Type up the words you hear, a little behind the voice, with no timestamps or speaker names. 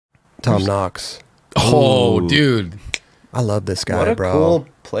Tom Knox. Oh, dude. I love this guy, What a bro. cool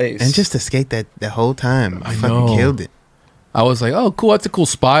place. And just to skate that the whole time, I I fucking know. killed it. I was like, oh, cool. That's a cool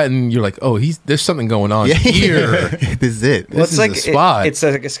spot. And you're like, oh, there's something going on here. This is it. well, this is a spot. It's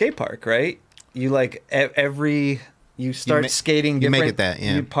like a skate park, right? You like you start skating you different. make it that,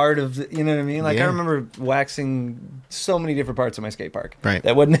 yeah. You part of the, you know what I mean? Like I Yeah. remember waxing so many different parts of my skate park. Right.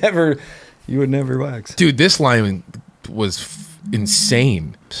 That you would never wax. Dude, this line was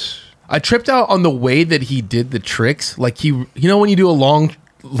insane. I tripped out on the way that he did the tricks. Like you know, when you do a long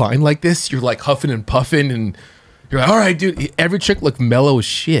line like this, you're like huffing and puffing, and you're like, all right, dude. Every trick looked mellow as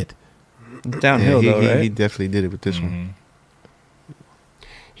shit. Downhill though, right? He definitely did it with this one.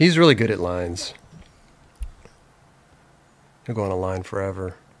 He's really good at lines. He'll go on a line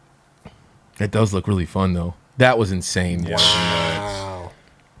forever. It does look really fun though. That was insane. Yeah. Wow.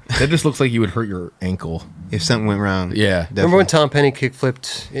 That just looks like you would hurt your ankle. If something went wrong, Yeah. Remember when definitely. Tom Penny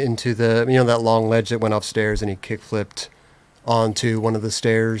kickflipped into that long ledge that went upstairs, and he kickflipped onto one of the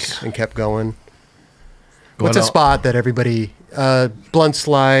stairs and kept going? What's a spot that everybody blunt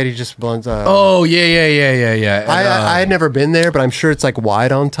slide? He just blunts. Oh yeah. I had never been there, but I'm sure it's like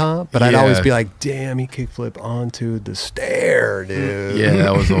wide on top. But I'd always Yeah. be like, "Damn, he kickflipped onto the stair, dude." Yeah,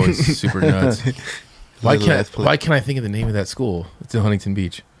 that was always super nuts. Why Little ass flip. can't I think of the name of that school? It's in Huntington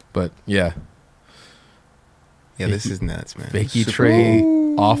Beach. But yeah, Yeah, this is nuts, man. Fakey tray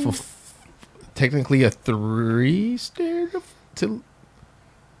off of technically a 3-stair to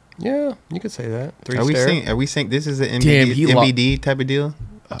Yeah, you could say that. Are we stair. saying? Are we saying this is an Damn, MBD, he MBD type of deal?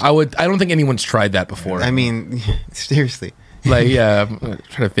 I don't think anyone's tried that before. I mean, seriously, like yeah, I'm gonna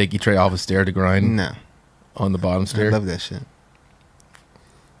try to fakey tray off a stair to grind no. on the bottom I stair. love that shit.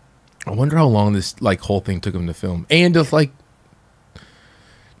 I wonder how long this like whole thing took him to film, and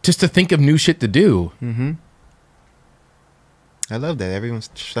just to think of new shit to do. Mm-hmm. I love that everyone's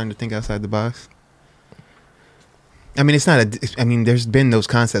starting to think outside the box. I mean, it's not a. I mean, there's been those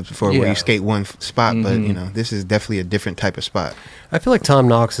concepts before where Yeah. you skate one spot, but Mhm. you know, this is definitely a different type of spot. I feel like Tom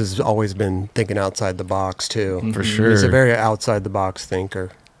Knox has always been thinking outside the box too. For sure. He's a very outside the box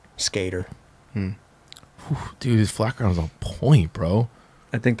thinker, skater. Hmm. Dude, his flat ground's on point, bro.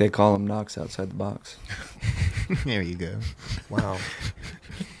 I think they call him Knox outside the box. There you go. Wow.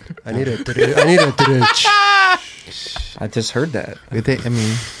 I need a. I just heard that. But I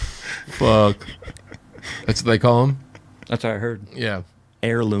mean, Fuck. That's what they call him? That's what I heard. Yeah.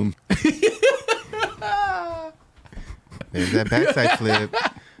 Heirloom. there's that backside flip.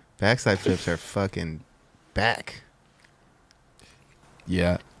 Backside flips are fucking back.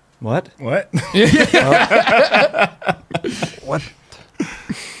 Yeah. What? What? What?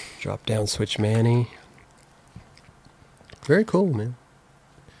 Drop down switch Manny. Very cool, man.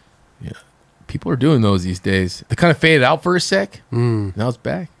 Yeah. People are doing those these days. They kind of faded out for a sec. Mm. Now it's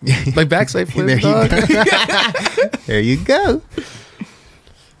back. Like backside flip. There you dog. go. There you go.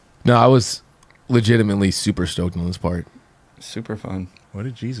 No, I was legitimately super stoked on this part. Super fun. What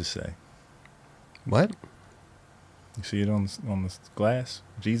did Jesus say? What? You see it on the glass?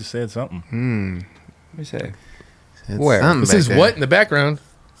 Jesus said something What do you say? It's Where? something This back is there. what in the background?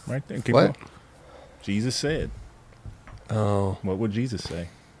 right there. Keep What? going. Jesus said. Oh, What would Jesus say?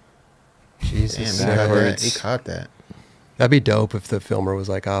 Jesus. Damn, he caught that. Backwards. He caught that. That'd be dope if the filmer was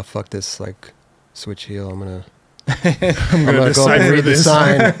like, "Ah, fuck this, like, switch heel. I'm gonna I'm go up and decipher read the this.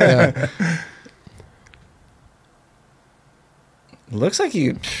 sign." Yeah. Looks like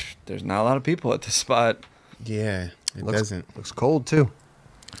there's not a lot of people at this spot. Yeah, it Looks- doesn't. Looks cold too.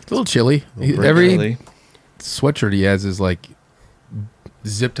 It's a little chilly. Little Every Really. sweatshirt he has is like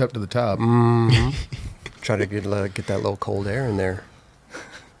zipped up to the top. Mm-hmm. Try to get that little cold air in there.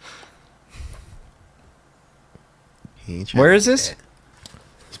 He ain't trying Where to is this?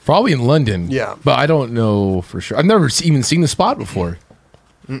 It's probably in London. Yeah. But I don't know for sure. I've never even seen the spot before.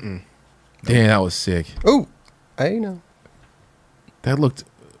 Mm-mm. Damn, that was sick. Oh, I know. That looked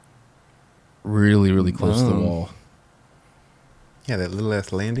really, really close to the Boom. wall. Yeah, that little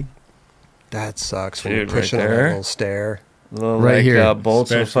ass landing. That sucks when Dude, you're pushing right on that there. little stair. Little Right like here. bolts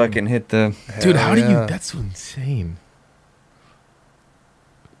will Special. fucking hit the. Dude, Hell how do yeah. you... That's insane.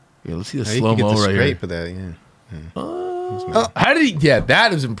 Yeah, let's see the Oh, you can get slow-mo the right scrape here. of that. Yeah. How did he... Yeah,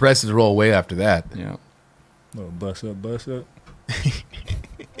 that is impressive to roll away after that. Yeah. Little bust up, bust up.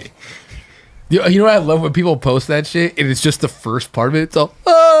 You know what I love when people post that shit and it's just the first part of it. It's all,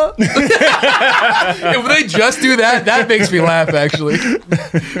 If they just do that, that makes me laugh, actually.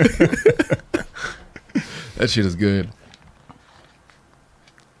 That shit is good.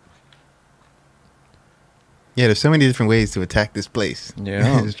 Yeah, there's so many different ways to attack this place.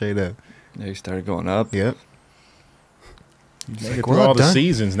 Yeah. Straight up. They started going up. Yep. Make it through all the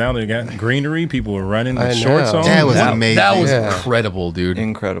seasons. Now they got greenery. People were running with shorts on. That was amazing. That was incredible, dude.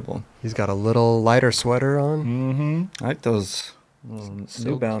 Incredible. He's got a little lighter sweater on. Mm-hmm. I like those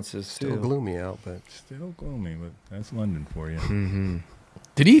New Balances too. Still gloomy out, but still gloomy. But that's London for you. Mm-hmm.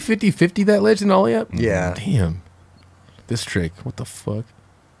 Did he 50-50 that ledge and ollie up? Yeah. Damn. This trick. What the fuck?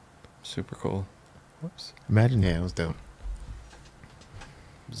 Super cool. whoops. Imagine. Yeah, it was dope.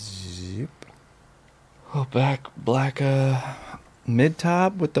 Zip. Oh, black mid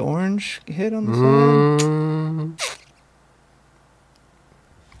top with the orange hit on the side.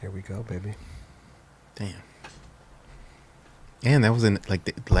 Here we go, baby. Damn. And that was in like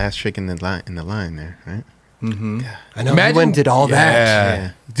the last trick in the line there, right? Mm-hmm. I know. Imagine, he went and did all that.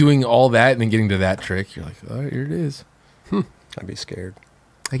 Yeah. Doing all that and then getting to that trick. You're like, all right, here it is. I'd be scared.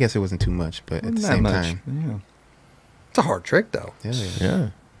 I guess it wasn't too much, but at the same time, yeah. It's a hard trick, though. Yeah.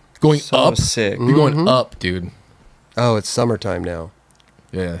 Going So up. sick. You're going up, dude. Oh, it's summertime now.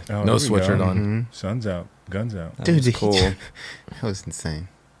 Yeah. Oh, no there we sweatshirt go. on. Sun's out, guns out. That dude, was cool. that was insane.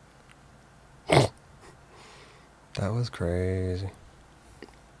 That was crazy.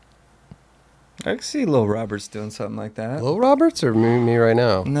 I can see Lil Roberts doing something like that. Lil Roberts or me right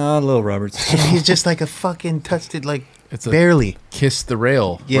now? No, Lil Roberts. He's just like a fucking touched it like It's a barely, kiss the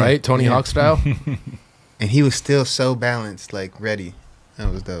rail, Yeah. right? Tony Yeah. Hawk style. and he was still so balanced, like ready.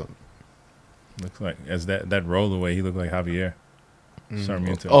 That was dope. Looks like as that roll away, he looked like Javier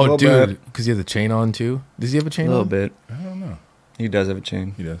Sarmiento. Oh, Little dude. Because he has a chain on, too. Does he have a A chain little on? bit. I don't know. He does have a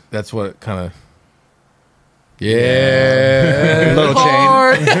chain. He does. That's what kind of... Yeah. Little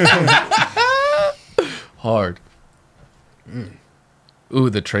chain. Hard. Ooh,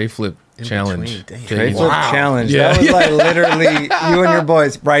 the tray flip In challenge. between, damn. Tray flip challenge. Yeah. That was like literally you and your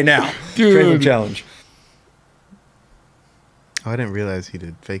boys right now. Dude. Tray flip challenge. Oh, I didn't realize he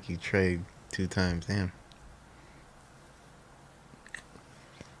did fakey trade 2 times. Damn.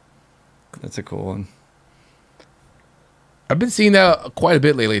 That's a cool one. I've been seeing that quite a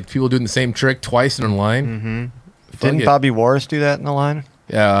bit lately. People doing the same trick twice in a line. Mm-hmm. Didn't Bobby Warris do that in the line?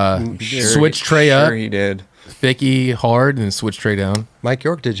 Switch tray up, Sure he did. fakie hard, and then switch tray down. Mike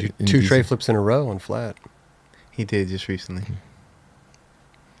York did 2 Indecent. tray flips in a row on flat. He did just recently.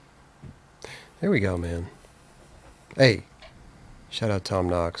 There we go, man. Hey, shout out Tom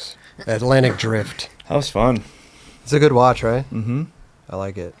Knox. Atlantic Drift. That was fun. It's a good watch, right? Mm-hmm. I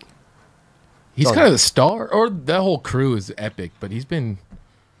like it. He's Oh. kind of the star, or that whole crew is epic, but he's been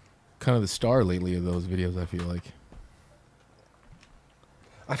kind of the star lately of those videos, I feel like.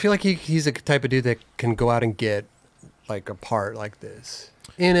 I feel like he's the type of dude that can go out and get like a part like this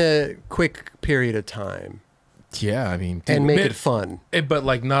in a quick period of time Yeah, I mean... dude, and make it fun. But,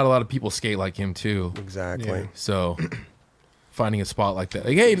 like, not a lot of people skate like him, too. Exactly. So, finding a spot like that.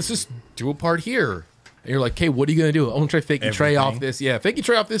 Like, hey, let's just do a part here. And you're like, hey, what are you going to do? I'm going to try fakie tray off Everything. this. Yeah, fakie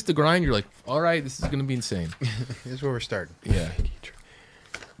tray off this to grind. You're like, all right, this is going to be insane. Here's where we're starting. Yeah.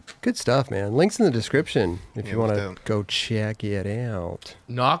 Good stuff, man. Links in the description if Yeah, you want it to was dope. go check it out.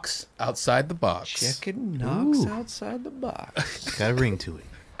 Knox outside the box. Chicken knocks outside the box. Got a ring to it.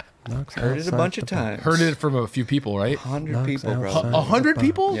 Knocks Heard it a outside bunch the of times. Heard it from a few people, right? 100 Knocks people, bro. outside. 100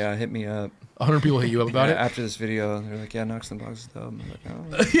 people? Yeah, hit me up. 100 people hit you up about Yeah, it? after this video, they're like, "Yeah, Knox in the box is dope." I'm like,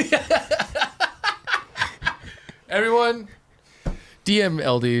 "Oh." Everyone, DM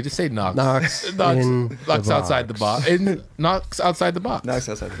LD. Just say Knox. Knox in the Knox outside the box. Knox outside the box. Knox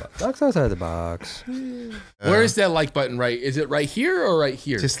outside the box. Knocks outside the box. Where is that like button, right? Is it right here or right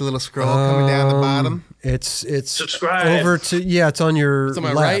here? Just a little scroll coming down the bottom. It's Subscribe. over to it's on your It's on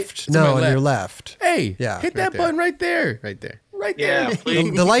my left. right? It's on No, my on your left. left. Hey, Yeah, hit right that there. button right there. Right there. Right Yeah, there.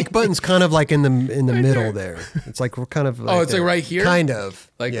 please. The like button's kind of like in the middle there. It's like we're kind of like it's like right here? Kind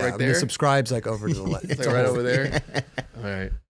of. Like yeah, right and the there? subscribe's like over to the left. It's like right over there. All right.